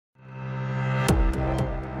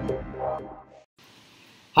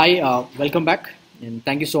Hi, welcome back, and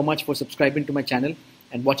thank you so much for subscribing to my channel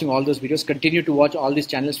and watching all those videos. Continue to watch all these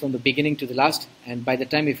channels from the beginning to the last, and by the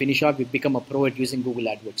time we finish off, we become a pro at using Google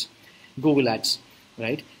Ads,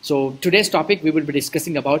 right? So today's topic, we will be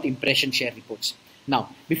discussing about impression share reports.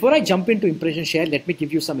 Now, before I jump into impression share, let me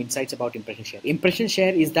give you some insights about impression share. Impression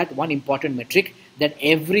share is that one important metric that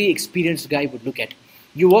every experienced guy would look at.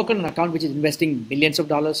 You work on an account which is investing millions of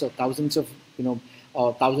dollars or thousands of,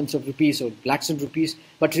 or thousands of rupees or lakhs of rupees.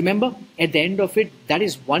 But remember, at the end of it, that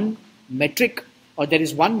is one metric, or there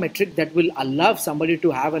is one metric that will allow somebody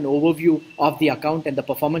to have an overview of the account and the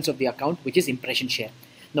performance of the account, which is impression share.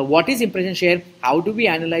 Now, what is impression share? How do we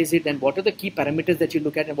analyze it? And what are the key parameters that you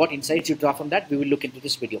look at and what insights you draw from that? We will look into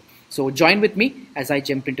this video. So join with me as I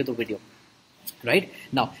jump into the video. Right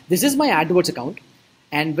now, this is my AdWords account.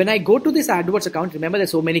 And when I go to this AdWords account, remember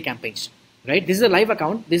there's so many campaigns. Right, this is a live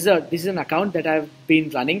account. This is an account that I've been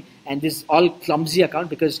running, and this is all clumsy account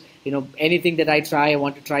because anything that I try, I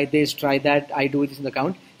want to try this, try that, I do this in the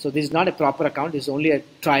account. So this is not a proper account. This is only a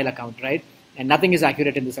trial account, right? And nothing is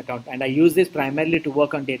accurate in this account. And I use this primarily to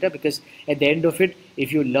work on data because at the end of it,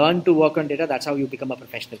 if you learn to work on data, that's how you become a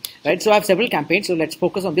professional, right? So I have several campaigns. So let's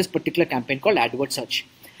focus on this particular campaign called AdWords Search.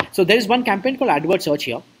 So there is one campaign called AdWords Search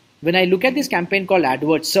here. When I look at this campaign called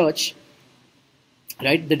AdWords Search,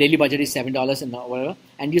 right, the daily budget is $7 and whatever,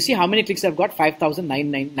 and you see how many clicks I've got,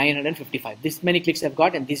 5,955. This many clicks I've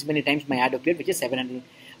got, and this many times my ad appeared, which is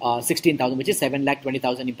 716,000, which is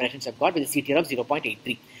 7,20,000 impressions I've got with a CTR of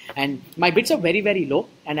 0.83. And my bids are very, very low,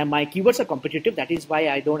 and my keywords are competitive. That is why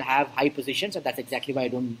I don't have high positions, and that's exactly why I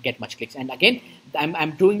don't get much clicks. And again,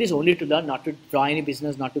 I'm doing this only to learn, not to draw any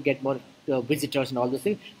business, not to get more visitors and all those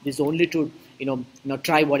things. This is only to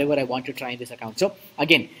try whatever I want to try in this account. So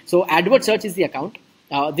again, so AdWords Search is the account.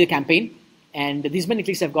 The campaign, and these many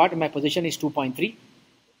clicks I've got, and my position is 2.3.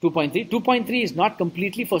 2.3 is not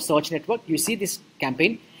completely for search network. You see this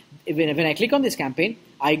campaign. When I click on this campaign,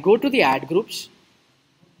 I go to the ad groups.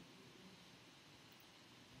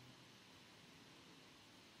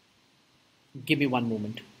 Give me one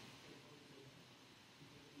moment.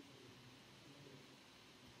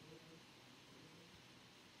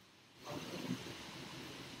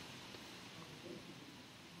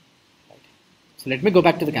 So let me go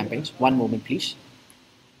back to the campaigns. One moment, please.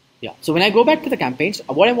 Yeah. So when I go back to the campaigns,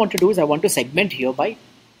 what I want to do is I want to segment here by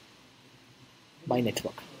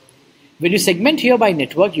network. When you segment here by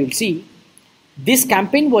network, you'll see this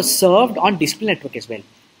campaign was served on display network as well.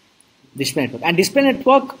 Display network, and display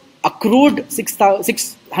network accrued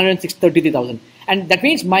 633,000, and that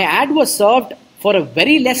means my ad was served for a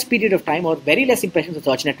very less period of time or very less impressions of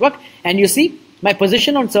search network. And you see, my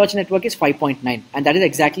position on search network is 5.9, and that is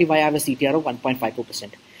exactly why I have a CTR of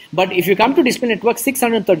 1.54%. But if you come to display network,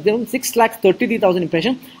 633,000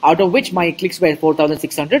 impressions, out of which my clicks were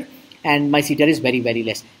 4,600, and my CTR is very, very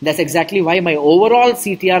less. That's exactly why my overall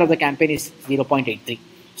CTR of the campaign is 0.83.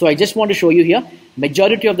 So I just want to show you here,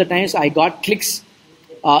 majority of the times I got clicks,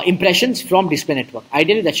 impressions from display network.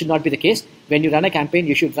 Ideally, that should not be the case. When you run a campaign,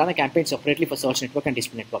 you should run a campaign separately for search network and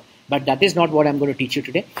display network. But that is not what I'm going to teach you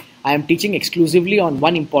today. I am teaching exclusively on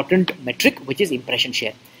one important metric, which is impression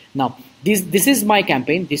share. Now, this is my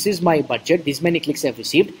campaign. This is my budget. These many clicks I've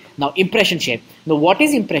received. Now, impression share. Now, what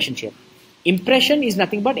is impression share? Impression is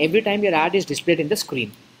nothing but every time your ad is displayed in the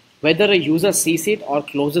screen. Whether a user sees it or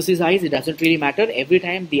closes his eyes, it doesn't really matter. Every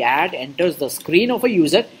time the ad enters the screen of a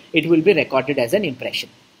user, it will be recorded as an impression,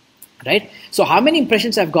 right? So how many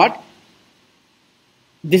impressions I've got?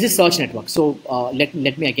 This is search network. So let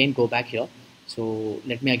me again go back here. So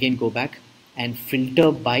let me again go back and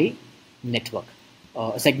filter by network,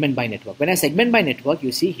 segment by network. When I segment by network,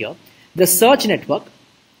 you see here, the search network,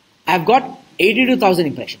 I've got 82,000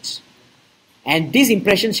 impressions. And this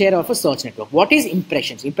impression share of a search network. What is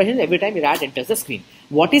impressions? Impressions every time your ad enters the screen.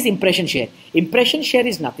 What is impression share? Impression share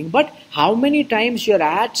is nothing but how many times your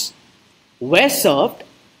ads were served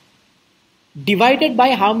divided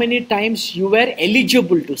by how many times you were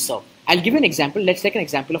eligible to serve. I'll give you an example. Let's take an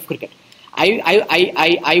example of cricket.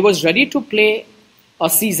 I was ready to play a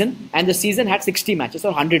season, and the season had 60 matches or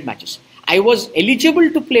 100 matches. I was eligible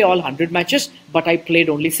to play all 100 matches, but I played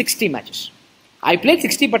only 60 matches. I played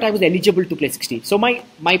 60, but I was eligible to play 60. So my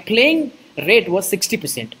playing rate was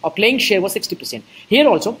 60%, or playing share was 60%. Here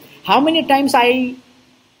also, how many times I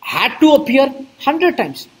had to appear? 100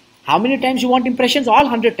 times. How many times you want impressions? All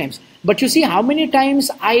 100 times. But you see how many times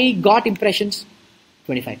I got impressions?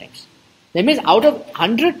 25 times. That means out of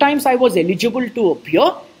 100 times I was eligible to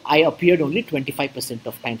appear, I appeared only 25%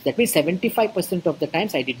 of times. That means 75% of the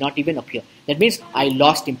times I did not even appear. That means I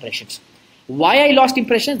lost impressions. Why I lost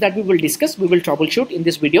impressions, that we will discuss, we will troubleshoot in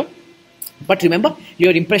this video. But remember,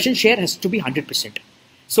 your impression share has to be 100%.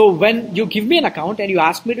 So when you give me an account and you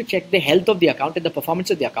ask me to check the health of the account and the performance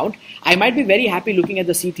of the account, I might be very happy looking at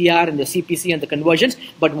the CTR and the CPC and the conversions,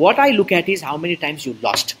 but what I look at is how many times you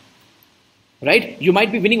lost. Right? You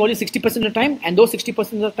might be winning only 60% of the time, and those 60%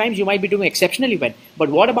 of the times you might be doing exceptionally well. But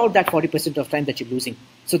what about that 40% of time that you're losing?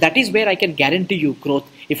 So that is where I can guarantee you growth.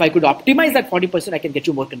 If I could optimize that 40%, I can get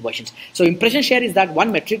you more conversions. So impression share is that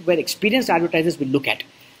one metric where experienced advertisers will look at.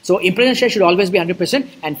 So impression share should always be 100%,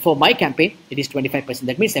 and for my campaign, it is 25%.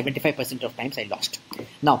 That means 75% of times I lost.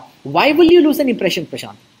 Now, why will you lose an impression,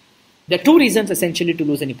 Prashanth? There are two reasons essentially to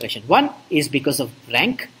lose an impression. One is because of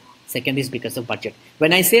rank. Second is because of budget.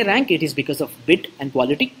 When I say rank, it is because of bid and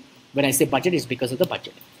quality. When I say budget, it's because of the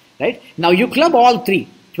budget. Right? Now you club all three.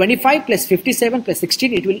 25 plus 57 plus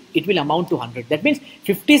 16, it will amount to 100. That means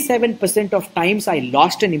 57% of times I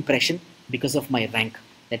lost an impression because of my rank.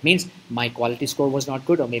 That means my quality score was not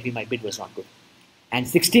good, or maybe my bid was not good. And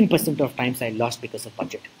 16% of times I lost because of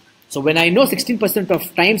budget. So when I know 16%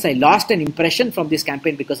 of times I lost an impression from this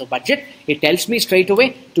campaign because of budget, it tells me straight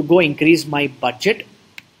away to go increase my budget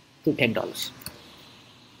to $10.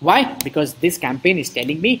 Why? Because this campaign is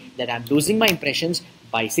telling me that I'm losing my impressions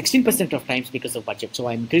by 16% of times because of budget. So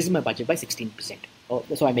I'm increasing my budget by 16%.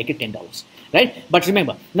 So I make it $10. Right? But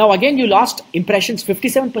remember, now again you lost impressions,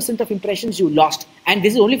 57% of impressions you lost. And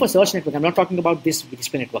this is only for search network. I'm not talking about this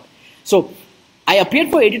display network. So I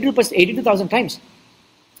appeared for 82,000 times.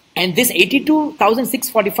 And this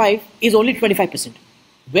 82,645 is only 25%.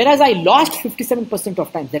 Whereas I lost 57%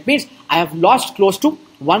 of times. That means I have lost close to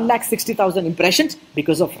 1,60,000 impressions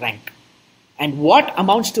because of rank. And what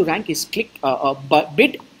amounts to rank is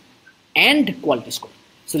bid and quality score.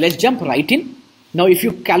 So let's jump right in. Now if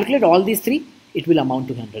you calculate all these three, it will amount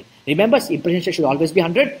to 100. Remember, impression share should always be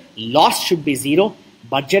 100. Loss should be 0.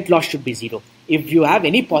 Budget loss should be 0. If you have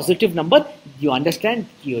any positive number, you understand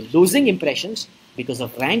you're losing impressions because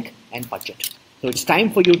of rank and budget. So it's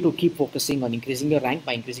time for you to keep focusing on increasing your rank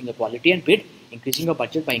by increasing your quality, and bid, increasing your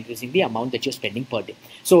budget by increasing the amount that you're spending per day.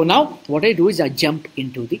 So now what I do is I jump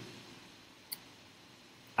into the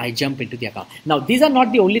account. Now these are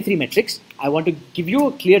not the only three metrics. I want to give you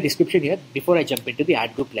a clear description here before I jump into the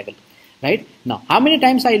ad group level. Right? Now, how many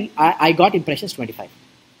times I got impressions? 25.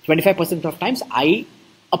 25% of times I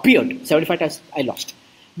appeared. 75 times I lost.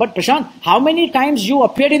 But Prashanth, how many times you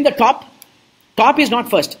appeared in the top? Top is not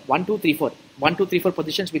first. 1, 2, 3, 4. 1, 2, 3, 4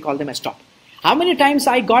 positions, we call them as top. How many times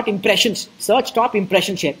I got impressions? Search top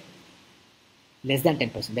impression share. Less than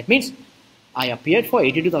 10%. That means I appeared for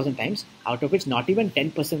 82,000 times, out of which not even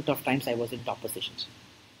 10% of times I was in top positions.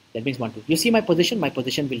 That means 1, 2. You see my position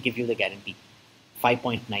will give you the guarantee.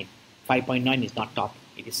 5.9. 5.9 is not top.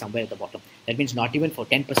 It is somewhere at the bottom. That means not even for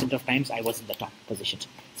 10% of times I was in the top positions.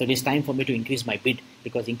 So it is time for me to increase my bid,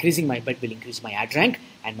 because increasing my bid will increase my ad rank,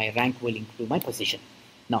 and my rank will improve my position.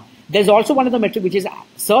 Now, there's also one other metric, which is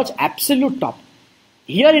search absolute top.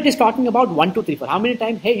 Here it is talking about 1, 2, 3, 4. How many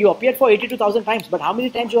times? Hey, you appeared for 82,000 times, but how many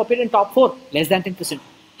times you appeared in top 4? Less than 10%.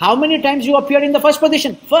 How many times you appeared in the first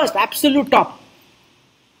position? First, absolute top.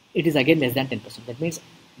 It is again less than 10%. That means,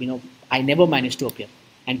 I never managed to appear.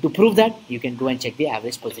 And to prove that, you can go and check the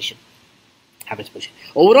average position.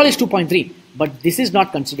 Overall is 2.3, but this is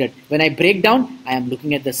not considered. When I break down, I am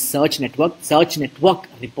looking at the search network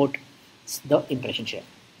report, the impression share,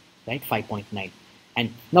 right? 5.9.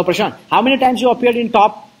 And now Prashanth, how many times you appeared in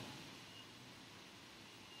top?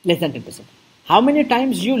 Less than 10%. How many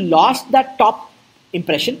times you lost that top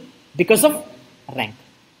impression because of rank?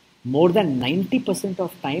 More than 90%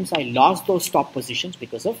 of times I lost those top positions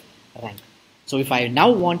because of rank. So if I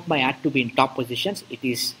now want my ad to be in top positions, it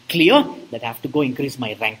is clear that I have to go increase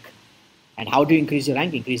my rank. And how do you increase your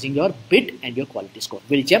rank? Increasing your bid and your quality score.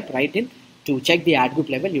 We'll jump right in to check the ad group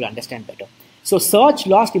level. You'll understand better. So search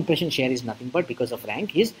lost impression share is nothing but because of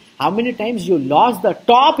rank is how many times you lost the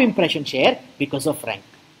top impression share because of rank.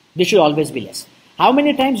 This should always be less. How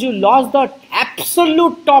many times you lost the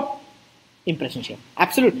absolute top impression share?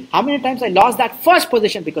 Absolute. How many times I lost that first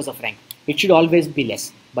position because of rank? It should always be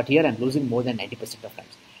less. But here I'm losing more than 90% of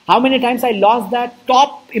times. How many times I lost that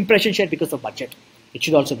top impression share because of budget? It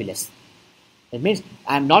should also be less. That means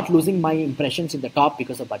I'm not losing my impressions in the top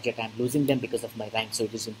because of budget. I'm losing them because of my rank. So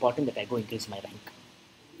it is important that I go increase my rank.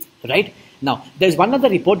 Right? Now, there's one other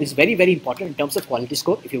report that is very, very important in terms of quality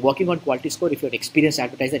score. If you're working on quality score, if you're an experienced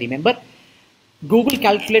advertiser, remember, Google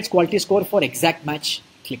calculates quality score for exact match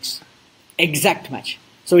clicks. Exact match.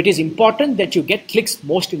 So it is important that you get clicks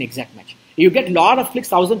most in exact match. You get a lot of clicks,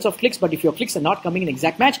 thousands of clicks, but if your clicks are not coming in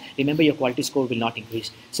exact match, remember your quality score will not increase.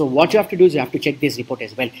 So what you have to do is you have to check this report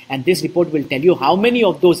as well. And this report will tell you how many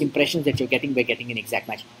of those impressions that you're getting, we're getting in exact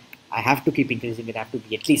match. I have to keep increasing it. I have to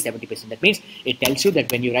be at least 70%. That means it tells you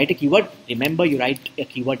that when you write a keyword, remember you write a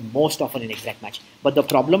keyword most often in exact match. But the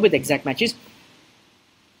problem with exact match is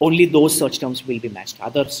only those search terms will be matched.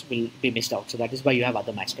 Others will be missed out. So that is why you have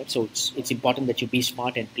other match types. So it's important that you be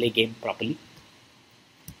smart and play game properly.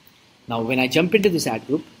 Now, when I jump into this ad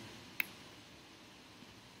group,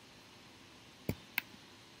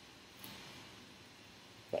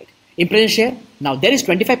 right, impression share. Now there is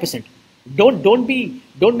 25%. Don't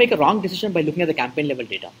make a wrong decision by looking at the campaign level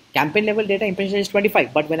data. Campaign level data impression share is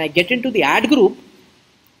 25. But when I get into the ad group,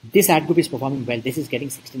 this ad group is performing well. This is getting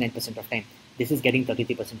 69% of time. This is getting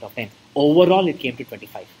 33% of time. Overall, it came to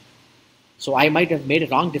 25. So I might have made a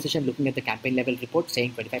wrong decision looking at the campaign level report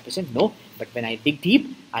saying 25%. No, but when I dig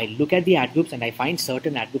deep, I look at the ad groups and I find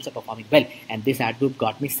certain ad groups are performing well. And this ad group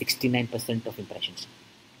got me 69% of impressions.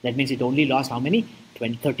 That means it only lost how many?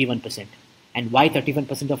 31%. And why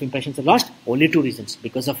 31% of impressions are lost? Only two reasons.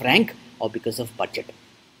 Because of rank or because of budget.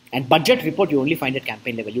 And budget report you only find at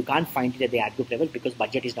campaign level. You can't find it at the ad group level because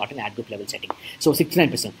budget is not an ad group level setting. So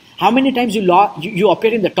 69%. How many times you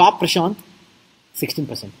appear in the top, Prashanth?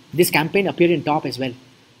 16%. This campaign appeared in top as well.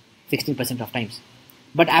 16% of times.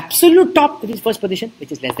 But absolute top, that is first position,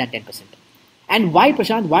 which is less than 10%. And why,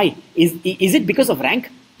 Prashanth? Why? Is it because of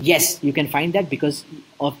rank? Yes, you can find that because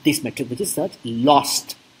of this metric, which is search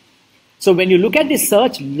lost. So when you look at this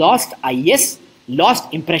search lost IS,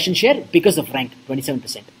 lost impression share because of rank,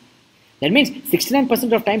 27%. That means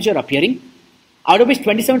 69% of times you're appearing, out of which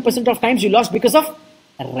 27% of times you lost because of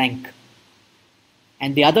rank.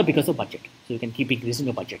 And the other because of budget. So you can keep increasing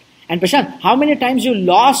your budget. And Prashanth, how many times you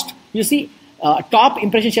lost, you see, top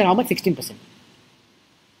impression share, how much? 16%.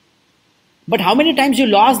 But how many times you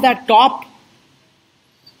lost that top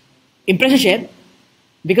impression share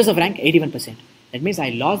because of rank? 81%. That means I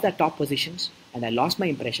lost that top positions and I lost my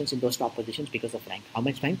impressions in those top positions because of rank. How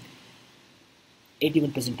much time?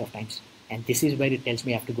 81% of times. And this is where it tells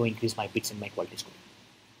me I have to go increase my bits and my quality score.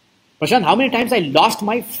 Prashanth, how many times I lost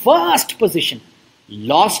my first position?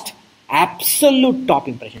 Lost absolute top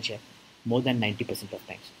impression share. More than 90% of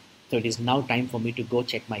times. So it is now time for me to go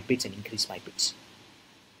check my bits and increase my bits.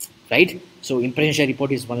 Right? So impression share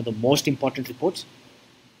report is one of the most important reports.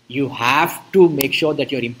 You have to make sure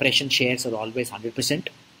that your impression shares are always 100%.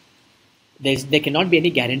 There cannot be any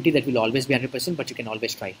guarantee that will always be 100%, but you can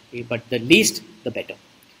always try. But the least, the better.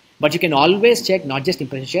 But you can always check not just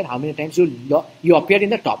impression share, how many times you appeared in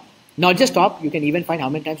the top. Not just top, you can even find how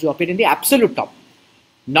many times you appeared in the absolute top.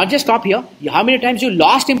 Not just top here, how many times you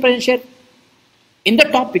lost impression share in the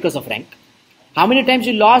top because of rank. How many times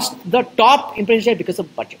you lost the top impression share because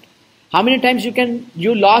of budget. How many times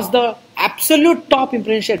you lost the absolute top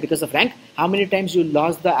impression share because of rank. How many times you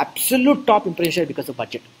lost the absolute top impression share because of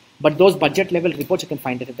budget. But those budget level reports you can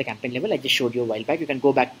find it at the campaign level. I just showed you a while back. You can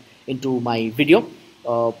go back into my video.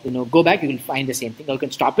 Go back, you will find the same thing. Or you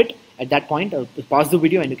can stop it at that point, or pause the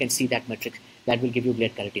video and you can see that metric. That will give you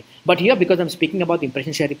great clarity. But here, because I'm speaking about the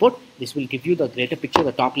impression share report, this will give you the greater picture,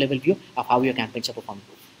 the top level view of how your campaigns are performing.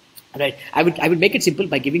 Right? I would make it simple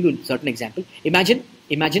by giving you a certain example. Imagine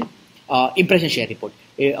impression share report.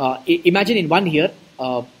 Imagine in one year,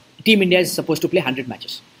 Team India is supposed to play 100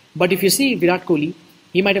 matches. But if you see Virat Kohli,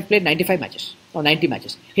 he might have played 95 matches or 90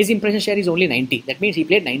 matches. His impression share is only 90. That means he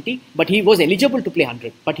played 90, but he was eligible to play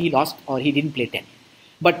 100, but he lost or he didn't play 10.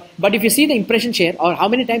 But if you see the impression share or how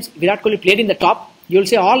many times Virat Kohli played in the top, you'll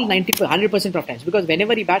say all 100% of times, because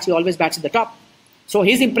whenever he bats, he always bats in the top. So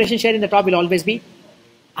his impression share in the top will always be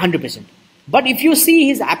 100%. But if you see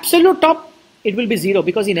his absolute top, it will be 0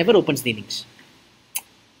 because he never opens the innings.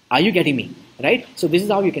 Are you getting me? Right? So this is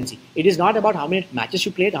how you can see. It is not about how many matches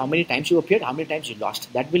you played, how many times you appeared, how many times you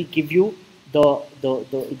lost. That will give you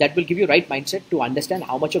that will give you right mindset to understand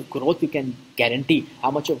how much of growth you can guarantee,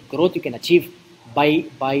 how much of growth you can achieve by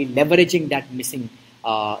leveraging that missing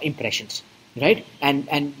impressions. Right?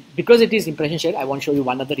 And because it is impression share, I want to show you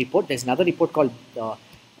one other report. There's another report called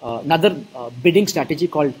bidding strategy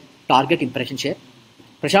called target impression share.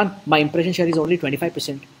 Prashanth, my impression share is only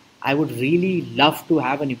 25%. I would really love to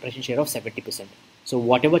have an impression share of 70%. So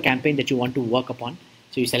whatever campaign that you want to work upon,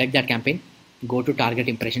 so you select that campaign, go to target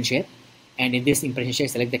impression share, and in this impression share,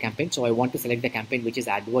 select the campaign. So I want to select the campaign which is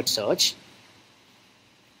AdWords search,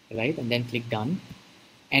 right? And then click done.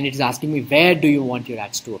 And it is asking me, where do you want your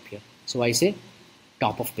ads to appear? So I say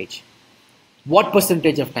top of page. What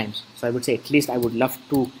percentage of times? So I would say at least I would love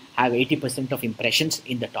to have 80% of impressions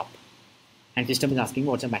in the top. And system is asking me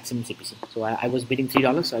what's the maximum CPC. So I was bidding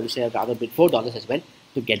 $3, so I would say I'd rather bid $4 as well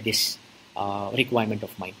to get this requirement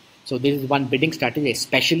of mine. So this is one bidding strategy,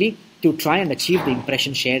 especially to try and achieve the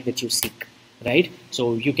impression share that you seek, right?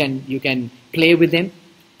 So you can play with them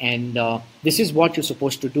And this is what you're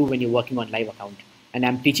supposed to do when you're working on live account. And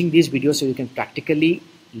I'm teaching these videos so you can practically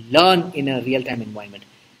learn in a real-time environment.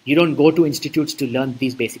 You don't go to institutes to learn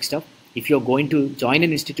these basic stuff. If you're going to join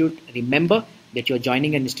an institute, remember that you're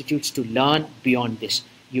joining an institute to learn beyond this.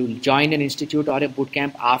 You'll join an institute or a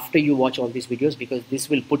bootcamp after you watch all these videos, because this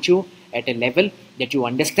will put you at a level that you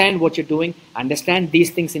understand what you're doing, understand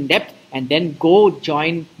these things in depth, and then go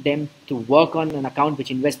join them to work on an account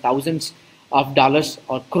which invests thousands of dollars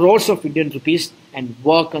or crores of Indian rupees and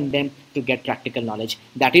work on them to get practical knowledge.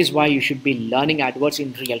 That is why you should be learning AdWords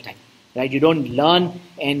in real time, right? You don't learn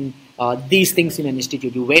in these things in an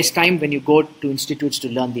institute. You waste time when you go to institutes to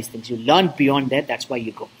learn these things. You learn beyond that. That's why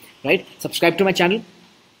you go, right? Subscribe to my channel.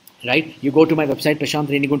 Right, you go to my website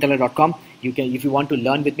prashantreniguntala.com. You can, if you want to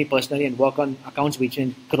learn with me personally and work on accounts which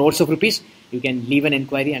in crores of rupees, you can leave an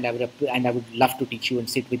inquiry, and I would love to teach you and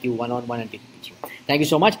sit with you one-on-one and teach you. Thank you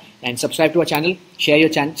so much, and subscribe to our channel. Share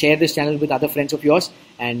this channel with other friends of yours,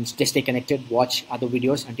 and just stay connected. Watch other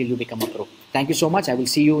videos until you become a pro. Thank you so much. I will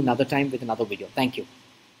see you another time with another video. Thank you.